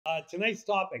Tonight's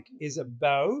topic is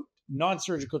about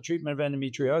non-surgical treatment of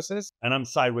endometriosis. And I'm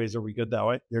sideways. Are we good that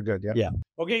way? You're good, yeah. Yeah.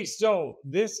 Okay, so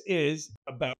this is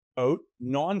about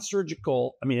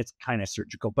non-surgical, I mean, it's kind of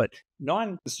surgical, but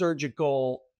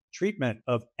non-surgical treatment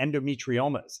of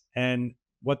endometriomas. And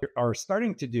what they are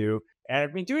starting to do, and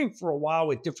I've been doing for a while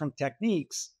with different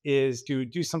techniques, is to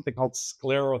do something called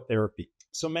scleral therapy.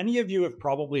 So many of you have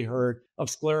probably heard of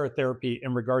scleral therapy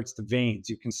in regards to veins.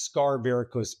 You can scar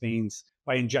varicose veins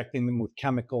by injecting them with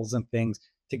chemicals and things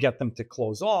to get them to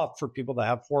close off for people that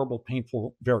have horrible,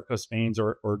 painful varicose veins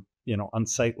or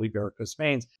unsightly varicose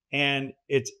veins. And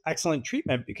it's excellent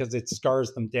treatment because it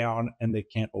scars them down and they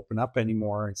can't open up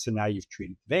anymore. And so now you've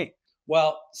treated the vein.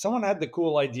 Well, someone had the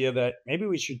cool idea that maybe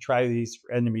we should try these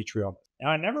for endometriomas.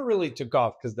 Now, it never really took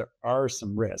off because there are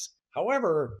some risks.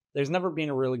 However, there's never been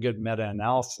a really good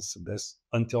meta-analysis of this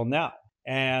until now.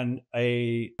 And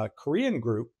a Korean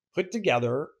group put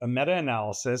together a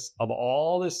meta-analysis of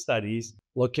all the studies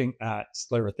looking at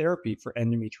sclerotherapy for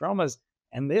endometriomas.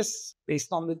 And this, based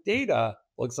on the data,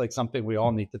 looks like something we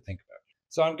all need to think about.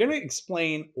 So I'm going to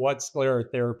explain what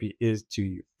sclerotherapy is to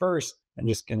you first. I'm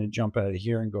just going to jump out of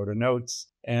here and go to notes,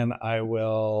 and I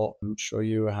will show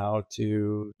you how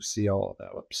to see all of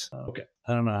that. Whoops. Okay.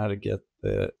 I don't know how to get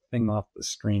the thing off the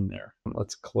screen there.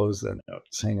 Let's close the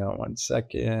notes. Hang on one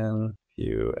second.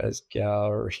 View as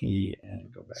gallery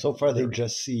and go back. So far, they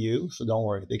just see you, so don't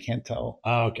worry. They can't tell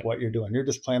what you're doing. You're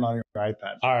just playing on your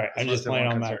iPad. All right. I'm just playing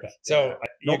on my iPad. So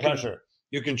no pressure.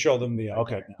 You can show them the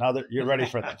okay. Now that you're ready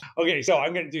for that. Okay. So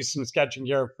I'm going to do some sketching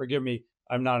here. Forgive me.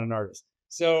 I'm not an artist.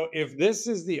 So if this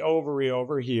is the ovary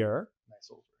over here. Nice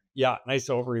ovary. Yeah, nice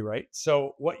ovary, right?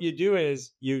 So what you do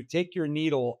is you take your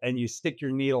needle and you stick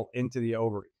your needle into the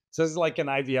ovary. So this is like an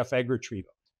IVF egg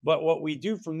retrieval. But what we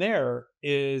do from there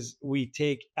is we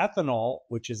take ethanol,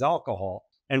 which is alcohol,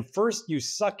 and first you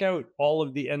suck out all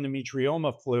of the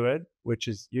endometrioma fluid, which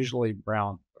is usually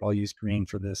brown, but I'll use green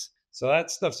for this. So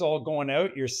that stuff's all going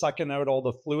out. You're sucking out all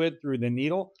the fluid through the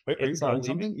needle. Wait, are you drawing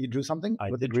something? You drew something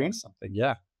with the green? Something,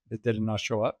 yeah. It did not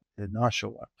show up. Did not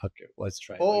show up. Okay, let's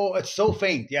try it. Oh, it's so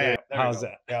faint. Yeah. How's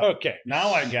that? Yeah. Okay. Now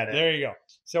I get it. There you go.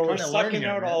 So we're sucking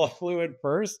out all the fluid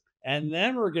first, and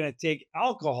then we're going to take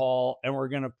alcohol and we're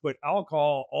going to put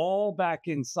alcohol all back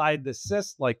inside the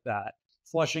cyst like that,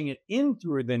 flushing it in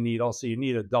through the needle. So you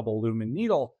need a double lumen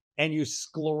needle, and you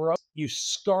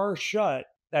scar shut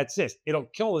that cyst. It'll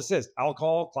kill the cyst.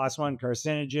 Alcohol, class 1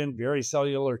 carcinogen, very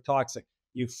cellular toxic.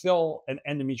 You fill an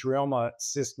endometrioma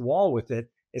cyst wall with it,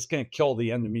 it's going to kill the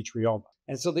endometrioma.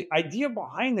 And so the idea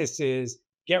behind this is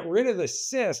get rid of the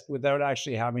cyst without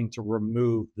actually having to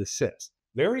remove the cyst.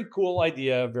 Very cool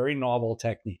idea, very novel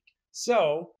technique.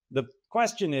 So the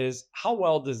question is, how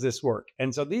well does this work?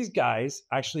 And so these guys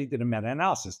actually did a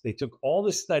meta-analysis. They took all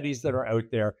the studies that are out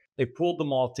there, they pulled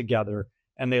them all together,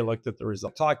 and they looked at the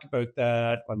results. Talk about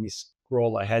that. Let me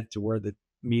scroll ahead to where the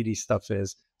meaty stuff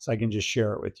is so I can just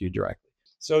share it with you directly.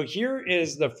 So here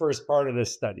is the first part of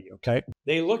this study, okay?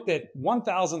 They looked at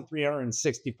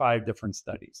 1,365 different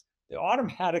studies. They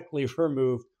automatically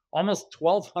removed almost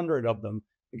 1,200 of them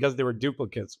because they were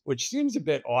duplicates, which seems a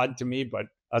bit odd to me, but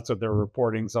that's what they're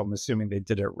reporting, so I'm assuming they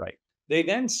did it right. They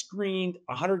then screened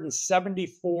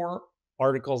 174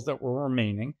 articles that were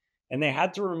remaining, and they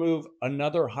had to remove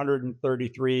another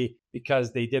 133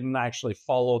 because they didn't actually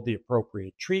follow the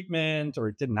appropriate treatment, or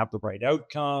it didn't have the right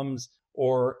outcomes,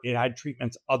 or it had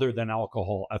treatments other than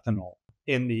alcohol, ethanol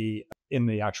in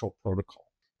the actual protocol.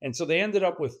 And so they ended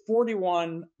up with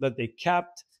 41 that they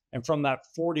kept. And from that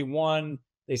 41,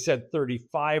 they said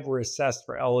 35 were assessed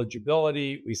for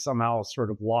eligibility. We somehow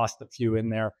sort of lost a few in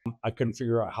there. I couldn't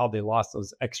figure out how they lost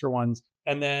those extra ones.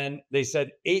 And then they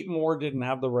said 8 more didn't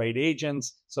have the right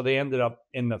agents. So they ended up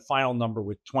in the final number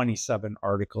with 27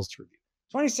 articles to review.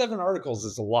 27 articles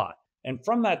is a lot. And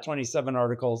from that 27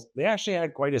 articles, they actually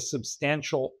had quite a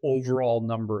substantial overall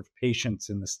number of patients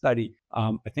in the study.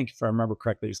 I think if I remember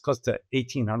correctly, it was close to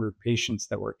 1,800 patients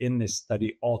that were in this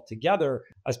study altogether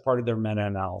as part of their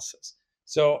meta-analysis.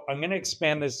 So I'm going to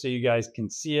expand this so you guys can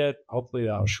see it. Hopefully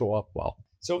that'll show up well.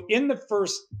 So in the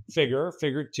first figure,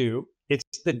 figure 2, it's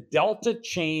the delta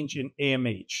change in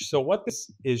AMH. So what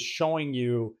this is showing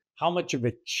you how much of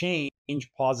a change,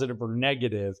 positive or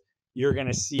negative, you're going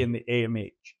to see in the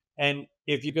AMH. And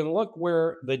if you can look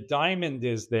where the diamond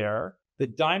is there, the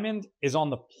diamond is on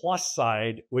the plus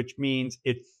side, which means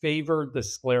it favored the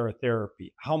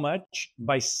sclerotherapy. How much?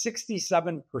 By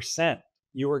 67%,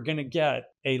 you are going to get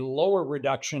a lower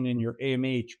reduction in your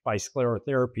AMH by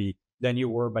sclerotherapy than you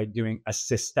were by doing a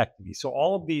cystectomy. So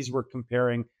all of these were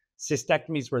comparing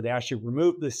cystectomies where they actually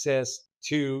removed the cyst,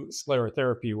 to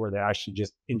sclerotherapy where they actually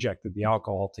just injected the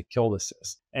alcohol to kill the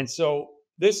cyst. And so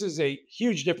this is a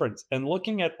huge difference. And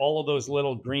looking at all of those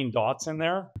little green dots in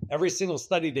there, every single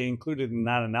study they included in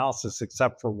that analysis,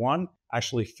 except for one,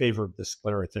 actually favored the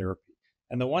sclerotherapy.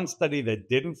 And the one study that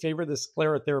didn't favor the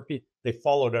sclerotherapy, they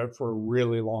followed out for a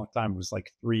really long time. It was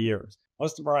like 3 years.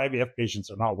 Most of our IVF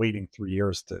patients are not waiting 3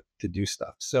 years to do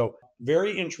stuff. So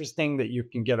very interesting that you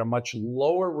can get a much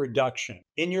lower reduction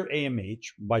in your AMH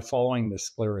by following the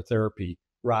sclerotherapy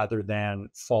rather than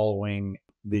following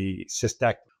the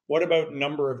cystectomy. What about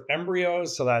number of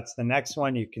embryos? So that's the next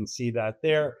one. You can see that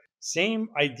there. Same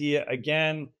idea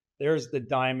again. There's the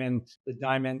diamond. The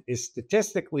diamond is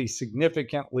statistically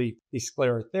significantly the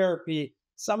sclerotherapy.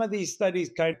 Some of these studies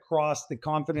kind of cross the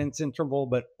confidence interval,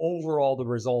 but overall the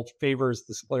result favors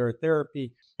the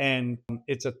sclerotherapy, and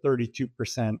it's a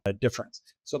 32% difference.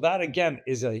 So that again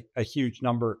is a huge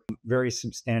number, very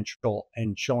substantial,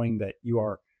 and showing that you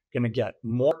are going to get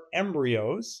more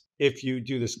embryos if you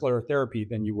do the sclerotherapy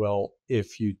than you will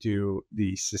if you do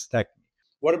the cystectomy.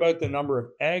 What about the number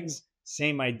of eggs?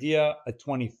 Same idea, a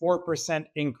 24%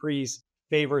 increase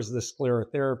favors the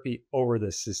sclerotherapy over the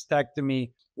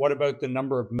cystectomy. What about the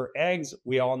number of eggs?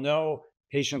 We all know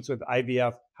patients with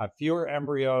IVF have fewer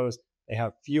embryos, they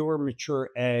have fewer mature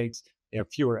eggs, they have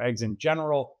fewer eggs in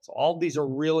general. So all these are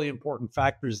really important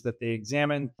factors that they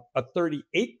examine. A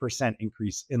 38%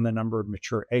 increase in the number of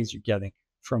mature eggs you're getting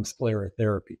from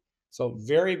sclerotherapy. So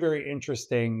very, very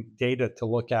interesting data to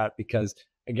look at because,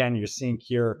 again, you're seeing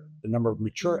here the number of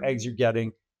mature eggs you're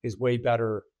getting is way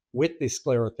better with the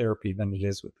sclerotherapy than it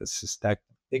is with the cystectomy.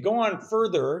 They go on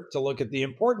further to look at the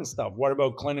important stuff. What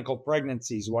about clinical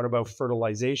pregnancies? What about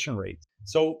fertilization rates?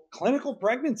 So clinical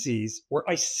pregnancies were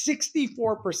by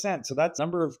 64%. So that's the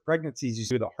number of pregnancies you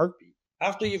see with a heartbeat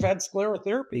after you've had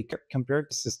sclerotherapy compared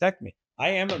to cystectomy. I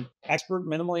am an expert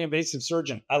minimally invasive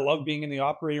surgeon. I love being in the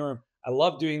operating room. I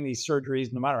love doing these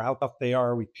surgeries, no matter how tough they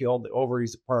are. We peel the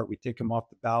ovaries apart. We take them off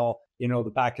the bowel,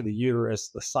 the back of the uterus,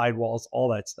 the sidewalls, all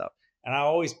that stuff. And I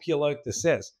always peel out the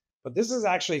cyst. But this is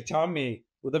actually telling me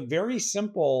with a very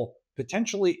simple,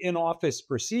 potentially in-office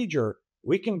procedure,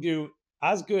 we can do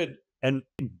as good and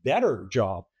better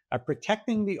job at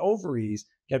protecting the ovaries,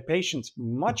 get patients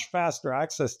much faster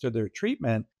access to their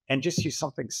treatment, and just use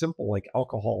something simple like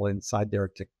alcohol inside there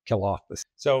to kill off this.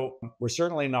 So we're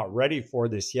certainly not ready for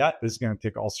this yet. This is going to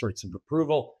take all sorts of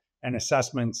approval and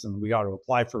assessments, and we got to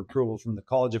apply for approval from the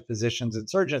College of Physicians and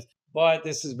Surgeons. But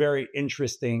this is very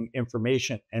interesting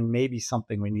information and maybe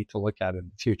something we need to look at in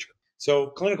the future. So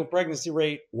clinical pregnancy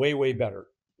rate, way, way better.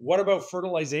 What about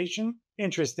fertilization?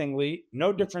 Interestingly,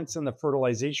 no difference in the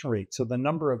fertilization rate. So the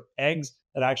number of eggs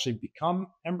that actually become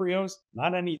embryos,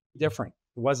 not any different.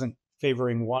 It wasn't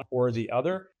favoring one or the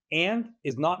other, and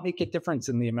is not make a difference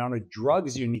in the amount of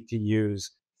drugs you need to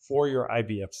use for your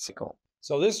IVF cycle.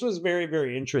 So this was very,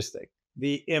 very interesting.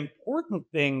 The important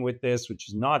thing with this, which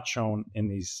is not shown in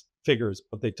these figures,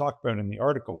 but they talk about in the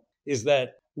article, is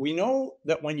that we know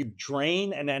that when you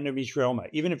drain an endometrioma,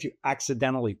 even if you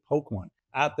accidentally poke one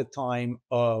at the time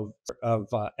of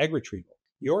egg retrieval,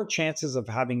 your chances of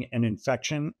having an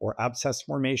infection or abscess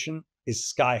formation is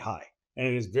sky high. And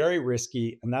it is very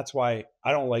risky. And that's why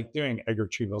I don't like doing egg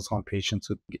retrievals on patients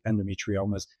with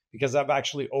endometriomas, because I've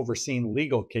actually overseen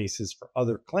legal cases for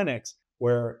other clinics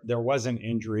where there was an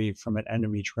injury from an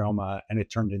endometrioma and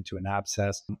it turned into an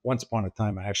abscess. Once upon a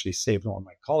time, I actually saved one of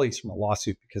my colleagues from a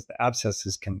lawsuit because the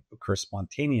abscesses can occur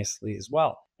spontaneously as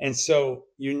well. And so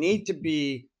you need to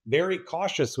be very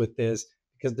cautious with this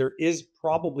because there is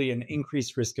probably an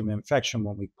increased risk of infection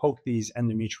when we poke these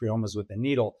endometriomas with a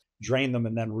needle, drain them,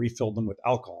 and then refill them with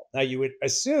alcohol. Now, you would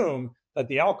assume that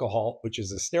the alcohol, which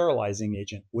is a sterilizing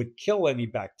agent, would kill any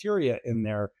bacteria in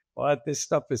there. But this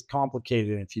stuff is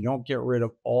complicated. If you don't get rid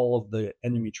of all of the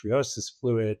endometriosis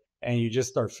fluid and you just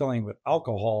start filling with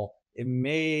alcohol, it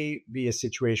may be a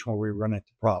situation where we run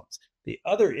into problems. The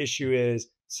other issue is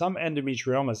some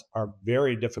endometriomas are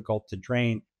very difficult to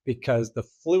drain because the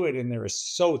fluid in there is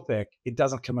so thick, it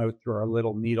doesn't come out through our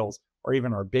little needles or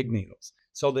even our big needles.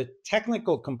 So the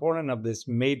technical component of this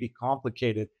may be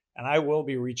complicated. And I will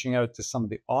be reaching out to some of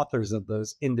the authors of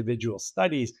those individual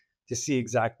studies to see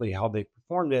exactly how they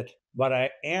performed it. But I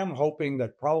am hoping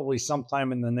that probably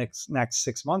sometime in the next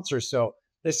 6 months or so,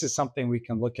 this is something we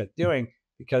can look at doing,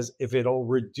 because if it'll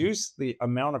reduce the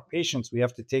amount of patients we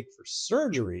have to take for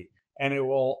surgery, and it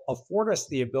will afford us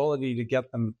the ability to get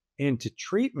them into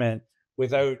treatment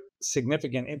without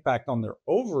significant impact on their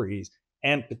ovaries,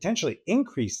 and potentially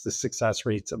increase the success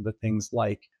rates of the things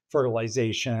like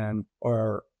fertilization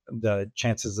or the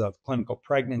chances of clinical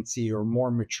pregnancy or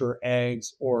more mature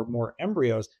eggs or more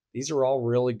embryos. These are all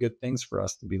really good things for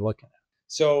us to be looking at.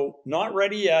 So not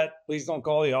ready yet. Please don't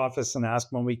call the office and ask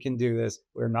when we can do this.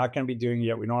 We're not going to be doing it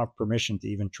yet. We don't have permission to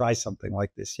even try something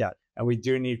like this yet. And we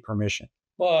do need permission,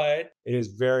 but it is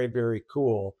very, very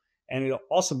cool. And it'll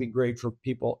also be great for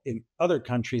people in other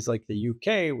countries like the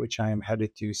UK, which I am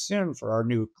headed to soon for our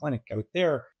new clinic out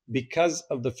there, because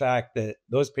of the fact that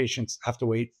those patients have to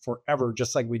wait forever,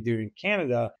 just like we do in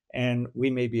Canada. And we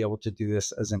may be able to do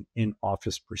this as an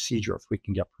in-office procedure if we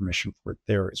can get permission for it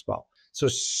there as well. So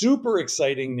super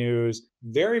exciting news,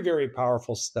 very, very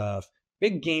powerful stuff,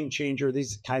 big game changer.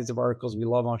 These kinds of articles we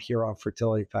love on here on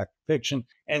Fertility Fact Fiction.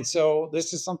 And so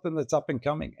this is something that's up and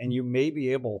coming, and you may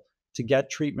be able to get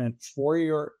treatment for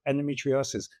your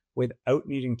endometriosis without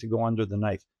needing to go under the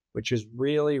knife, which is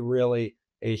really, really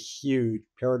a huge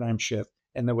paradigm shift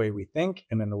in the way we think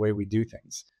and in the way we do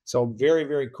things. So very,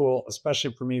 very cool,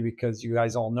 especially for me, because you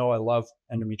guys all know I love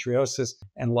endometriosis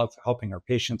and love helping our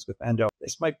patients with endo.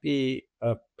 This might be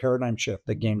a paradigm shift,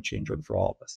 a game changer for all of us.